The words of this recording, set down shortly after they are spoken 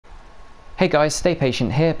Hey guys,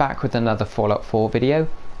 Stay-Patient here, back with another Fallout 4 video,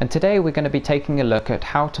 and today we're going to be taking a look at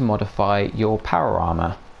how to modify your power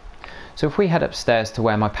armour. So if we head upstairs to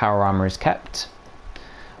where my power armour is kept,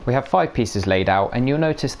 we have 5 pieces laid out, and you'll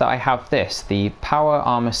notice that I have this, the power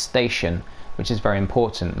armour station, which is very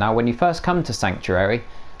important. Now when you first come to Sanctuary,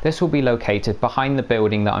 this will be located behind the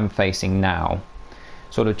building that I'm facing now.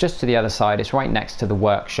 Sort of just to the other side, it's right next to the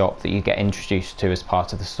workshop that you get introduced to as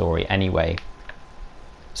part of the story anyway.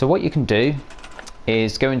 So what you can do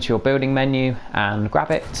is go into your building menu and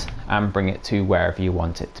grab it and bring it to wherever you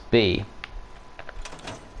want it to be.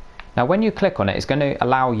 Now when you click on it, it's going to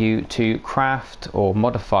allow you to craft or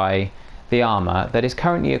modify the armour that is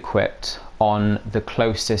currently equipped on the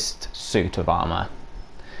closest suit of armour.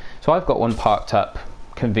 So I've got one parked up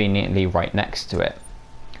conveniently right next to it.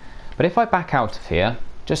 But if I back out of here,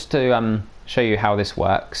 just to show you how this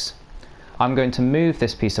works, I'm going to move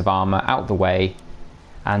this piece of armour out of the way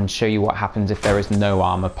and show you what happens if there is no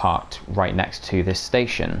armour parked right next to this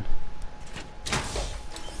station.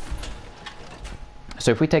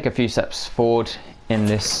 So if we take a few steps forward in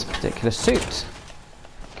this particular suit,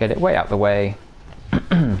 get it way out the way,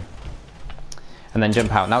 and then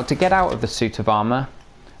jump out. Now to get out of the suit of armour,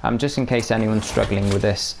 just in case anyone's struggling with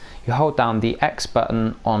this, you hold down the X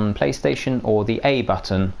button on PlayStation or the A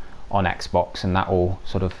button on Xbox, and that will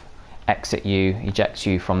sort of ejects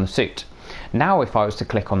you from the suit. Now if I was to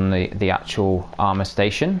click on the actual armour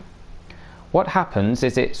station, what happens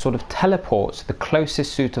is it sort of teleports the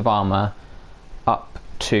closest suit of armour up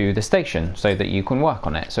to the station so that you can work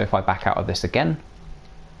on it. So if I back out of this again,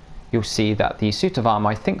 you'll see that the suit of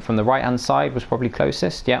armour, I think from the right hand side, was probably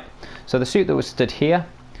closest. Yeah. So the suit that was stood here,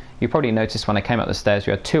 you probably noticed when I came up the stairs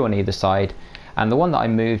we had 2 on either side, and the one that I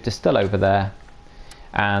moved is still over there,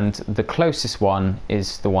 and the closest one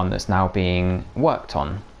is the one that's now being worked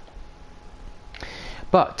on.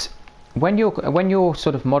 But when you're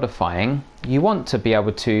sort of modifying, you want to be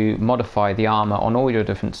able to modify the armour on all your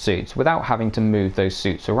different suits without having to move those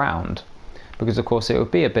suits around, because of course it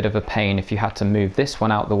would be a bit of a pain if you had to move this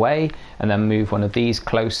one out the way and then move one of these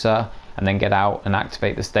closer and then get out and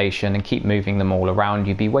activate the station and keep moving them all around.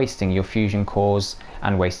 You'd be wasting your fusion cores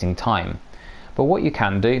and wasting time. But what you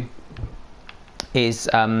can do is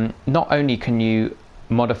not only can you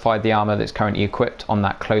modify the armour that's currently equipped on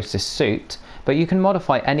that closest suit, but you can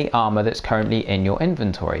modify any armour that's currently in your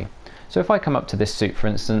inventory. So if I come up to this suit, for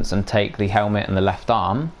instance, and take the helmet and the left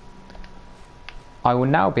arm, I will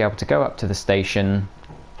now be able to go up to the station,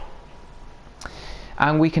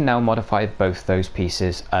 and we can now modify both those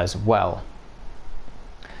pieces as well.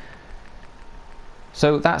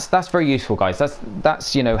 So that's very useful, guys.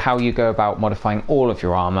 That's you know, how you go about modifying all of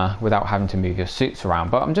your armour without having to move your suits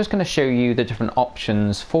around. But I'm just going to show you the different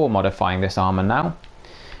options for modifying this armour now.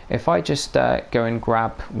 If I just go and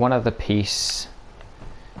grab one other piece,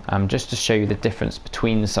 just to show you the difference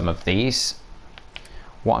between some of these,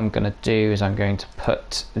 what I'm going to do is I'm going to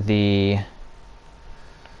put the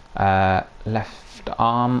left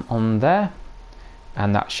arm on there,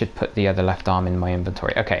 and that should put the other left arm in my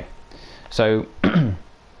inventory. Okay, so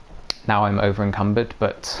now I'm over encumbered,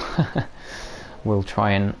 but we'll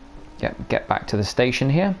try and get back to the station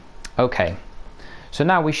here. Okay, so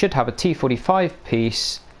now we should have a T45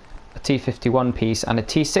 piece, a T51 piece, and a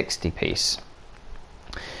T60 piece.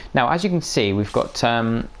 Now as you can see, we've got,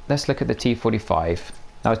 let's look at the T45.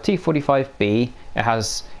 Now T45B, it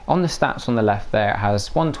has, on the stats on the left there, it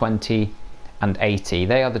has 120 and 80.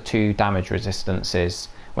 They are the 2 damage resistances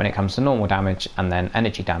when it comes to normal damage and then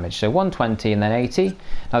energy damage. So 120 and then 80.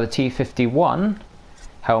 Now the T51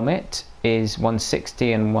 helmet is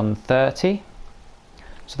 160 and 130.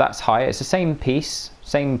 So that's higher. It's the same piece,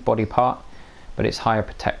 same body part, but it's higher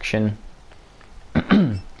protection.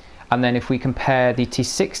 And then if we compare the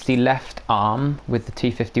T60 left arm with the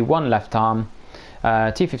T51 left arm,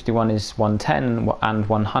 T51 is 110 and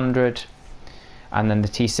 100, and then the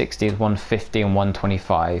T60 is 150 and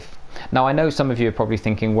 125. Now I know some of you are probably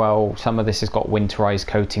thinking, well, some of this has got winterized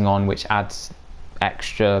coating on, which adds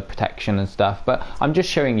extra protection and stuff, but I'm just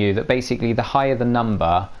showing you that basically the higher the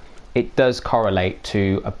number, it does correlate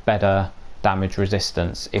to a better damage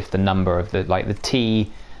resistance. If the number of the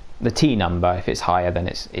T number, if it's higher, then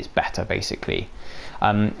it's better basically.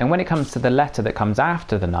 And when it comes to the letter that comes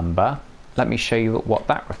after the number, let me show you what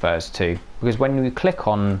that refers to, because when we click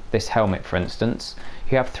on this helmet, for instance,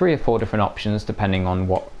 you have 3 or 4 different options depending on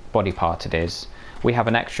what body part it is. We have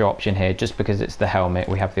an extra option here just because it's the helmet.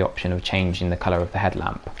 We have the option of changing the color of the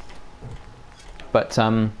headlamp. But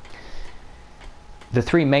the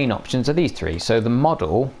three main options are these three. So the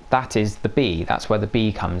model, that is the B, that's where the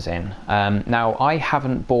B comes in. Now I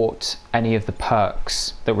haven't bought any of the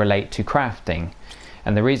perks that relate to crafting,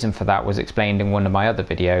 and the reason for that was explained in one of my other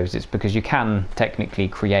videos. It's because you can technically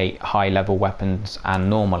create high level weapons and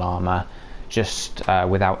normal armor just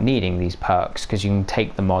without needing these perks, because you can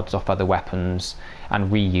take the mods off other weapons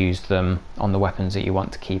and reuse them on the weapons that you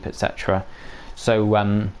want to keep, etc.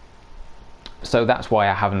 So that's why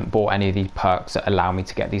I haven't bought any of these perks that allow me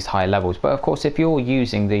to get these higher levels. But of course, if you're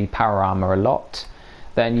using the power armor a lot,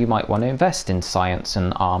 then you might want to invest in science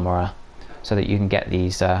and armor so that you can get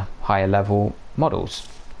these higher level models.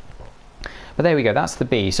 But there we go, that's the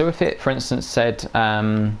B. So if it, for instance, said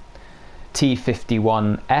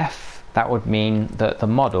T51F, that would mean that the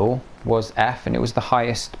model was F and it was the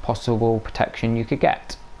highest possible protection you could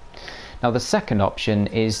get. Now the second option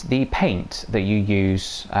is the paint that you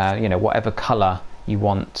use, whatever colour you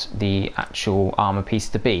want the actual armour piece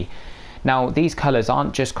to be. Now these colours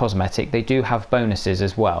aren't just cosmetic, they do have bonuses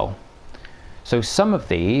as well. So some of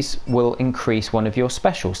these will increase one of your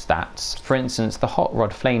special stats. For instance, the Hot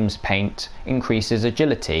Rod Flames paint increases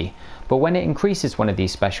agility, but when it increases one of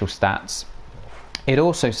these special stats, it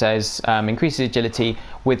also says increases agility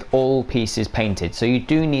with all pieces painted. So you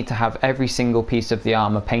do need to have every single piece of the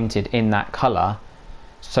armor painted in that color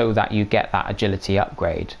so that you get that agility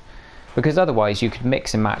upgrade. Because otherwise you could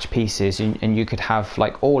mix and match pieces and you could have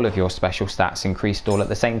like all of your special stats increased all at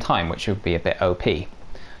the same time, which would be a bit OP.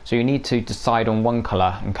 So you need to decide on one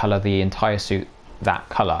color and color the entire suit that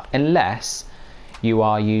color, unless you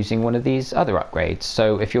are using one of these other upgrades.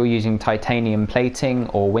 So if you're using titanium plating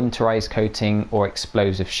or winterized coating or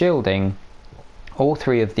explosive shielding, all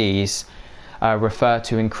three of these refer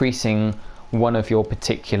to increasing one of your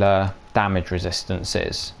particular damage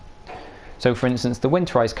resistances. So for instance, the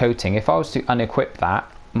winterized coating, if I was to unequip that,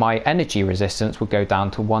 my energy resistance would go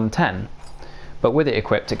down to 110, but with it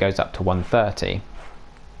equipped it goes up to 130.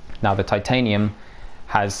 Now the titanium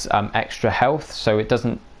has extra health, so it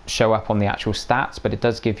doesn't show up on the actual stats, but it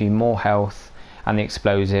does give you more health, and the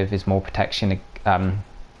explosive is more protection,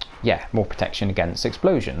 more protection against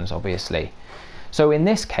explosions, obviously. So in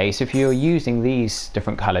this case, if you're using these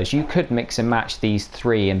different colors, you could mix and match these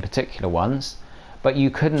three in particular ones, but you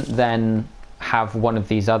couldn't then have one of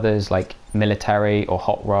these others like military or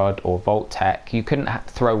hot rod or Vault Tech. You couldn't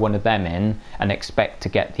throw one of them in and expect to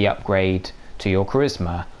get the upgrade to your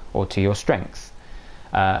charisma or to your strength.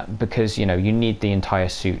 Because you need the entire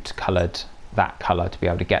suit coloured that colour to be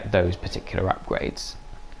able to get those particular upgrades.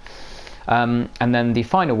 And then the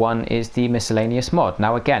final one is the miscellaneous mod.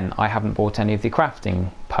 Now again, I haven't bought any of the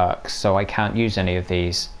crafting perks, so I can't use any of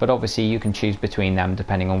these, but obviously you can choose between them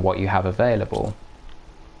depending on what you have available.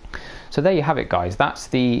 So there you have it, guys. That's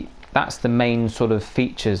the main sort of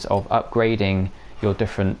features of upgrading your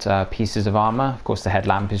different pieces of armour. Of course, the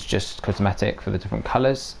headlamp is just cosmetic for the different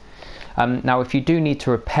colours. Now if you do need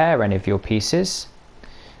to repair any of your pieces,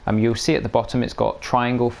 you'll see at the bottom it's got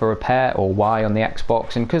triangle for repair or Y on the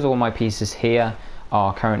Xbox, and because all my pieces here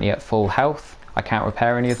are currently at full health, I can't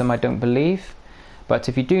repair any of them, I don't believe. But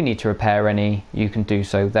if you do need to repair any, you can do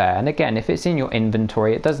so there. And again, if it's in your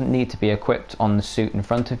inventory, it doesn't need to be equipped on the suit in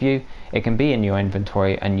front of you. It can be in your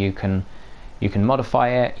inventory and you can modify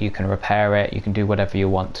it, you can repair it, you can do whatever you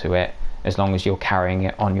want to it, as long as you're carrying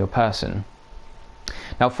it on your person.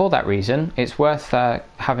 Now for that reason, it's worth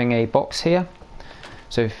having a box here.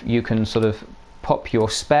 So if you can sort of pop your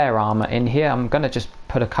spare armor in here. I'm going to just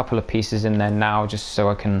put a couple of pieces in there now just so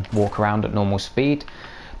I can walk around at normal speed.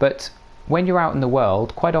 But when you're out in the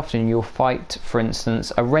world, quite often you'll fight, for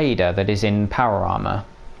instance, a raider that is in power armor.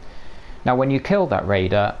 Now when you kill that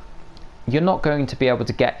raider, you're not going to be able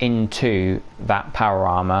to get into that power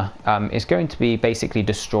armor. It's going to be basically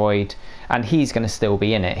destroyed, and he's going to still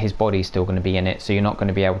be in it. His body's still going to be in it, so you're not going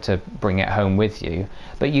to be able to bring it home with you.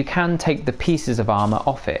 But you can take the pieces of armor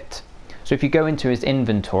off it. So if you go into his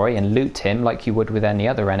inventory and loot him like you would with any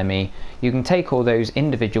other enemy, you can take all those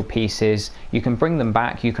individual pieces, you can bring them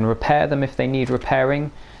back, you can repair them if they need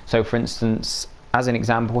repairing. So for instance, as an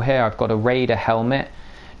example here, I've got a raider helmet.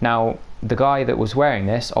 Now the guy that was wearing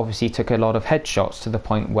this obviously took a lot of headshots to the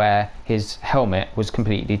point where his helmet was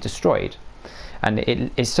completely destroyed. And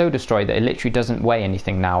it is so destroyed that it literally doesn't weigh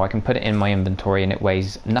anything now. I can put it in my inventory and it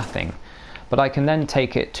weighs nothing. But I can then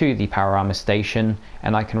take it to the power armor station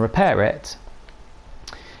and I can repair it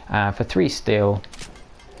for 3 steel,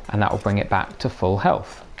 and that will bring it back to full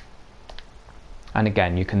health. And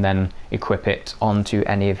again, you can then equip it onto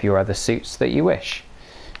any of your other suits that you wish.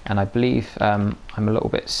 And I believe I'm a little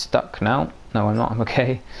bit stuck now. No, I'm not, I'm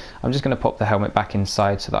okay. I'm just going to pop the helmet back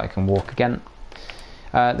inside so that I can walk again.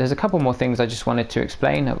 There's a couple more things I just wanted to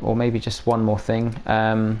explain, or maybe just one more thing.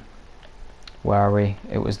 Where are we?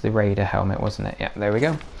 It was the Raider helmet, wasn't it? Yeah, there we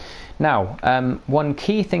go. Now, one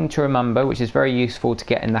key thing to remember, which is very useful to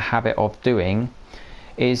get in the habit of doing,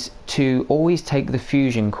 is to always take the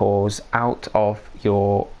fusion cores out of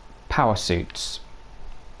your power suits.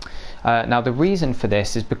 Now, the reason for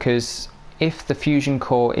this is because if the fusion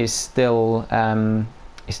core is still in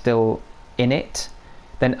it,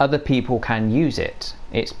 then other people can use it.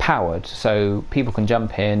 It's powered, so people can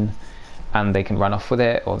jump in and they can run off with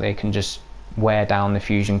it, or they can just wear down the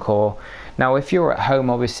fusion core. Now, if you're at home,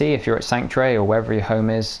 obviously, if you're at Sanctuary or wherever your home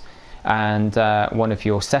is, and one of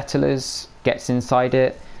your settlers gets inside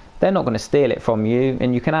it, they're not going to steal it from you,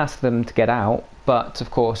 and you can ask them to get out, but of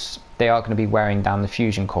course they are going to be wearing down the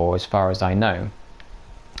fusion core, as far as I know.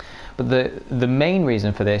 But the main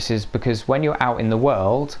reason for this is because when you're out in the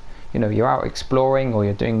world, you know, you're out exploring or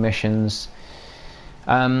you're doing missions,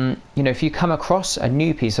 you know, if you come across a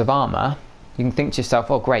new piece of armor, you can think to yourself,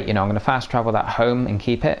 oh great, you know, I'm going to fast travel that home and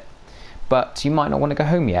keep it. But you might not want to go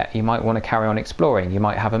home yet. You might want to carry on exploring. You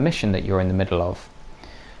might have a mission that you're in the middle of.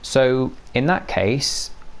 So in that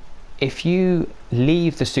case, if you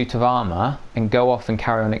leave the suit of armor and go off and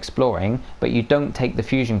carry on exploring, but you don't take the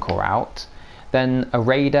fusion core out, then a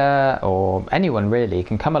raider or anyone really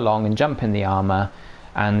can come along and jump in the armor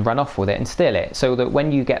and run off with it and steal it, so that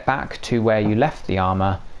when you get back to where you left the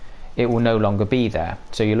armor, it will no longer be there,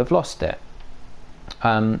 so you'll have lost it.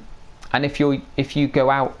 And if you go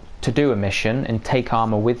out to do a mission and take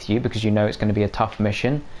armor with you because you know it's going to be a tough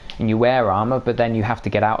mission, and you wear armor but then you have to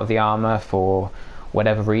get out of the armor for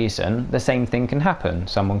whatever reason, the same thing can happen.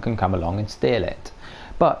 Someone can come along and steal it.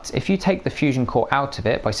 But if you take the fusion core out of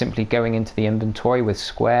it by simply going into the inventory with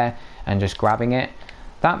square and just grabbing it,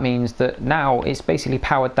 that means that now it's basically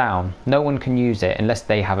powered down. No one can use it unless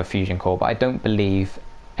they have a fusion core, but I don't believe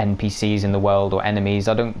NPCs in the world or enemies,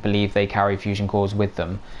 I don't believe they carry fusion cores with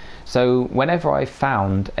them. So whenever I've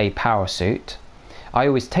found a power suit, I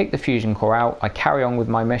always take the fusion core out, I carry on with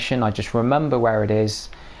my mission, I just remember where it is,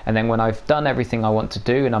 and then when I've done everything I want to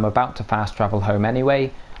do and I'm about to fast travel home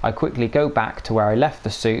anyway, I quickly go back to where I left the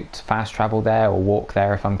suit, fast travel there or walk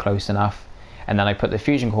there if I'm close enough, and then I put the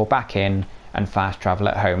fusion core back in and fast travel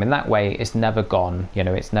at home. And that way it's never gone, you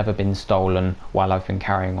know, it's never been stolen while I've been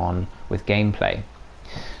carrying on with gameplay.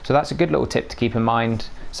 So that's a good little tip to keep in mind,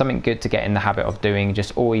 something good to get in the habit of doing,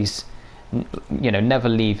 just always, you know, never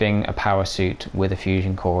leaving a power suit with a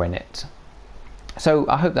fusion core in it. So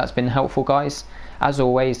I hope that's been helpful, guys. As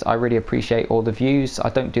always, I really appreciate all the views. I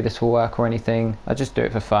don't do this for work or anything, I just do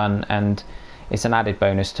it for fun, and it's an added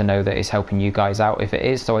bonus to know that it's helping you guys out if it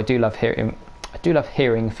is. So I do love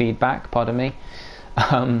hearing feedback, pardon me.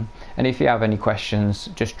 And if you have any questions,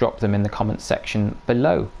 just drop them in the comments section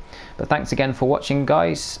below. But thanks again for watching,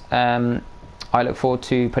 guys. I look forward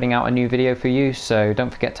to putting out a new video for you, so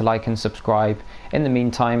don't forget to like and subscribe. In the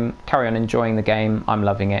meantime, carry on enjoying the game. I'm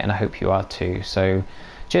loving it and I hope you are too. So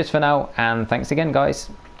cheers for now, and thanks again, guys.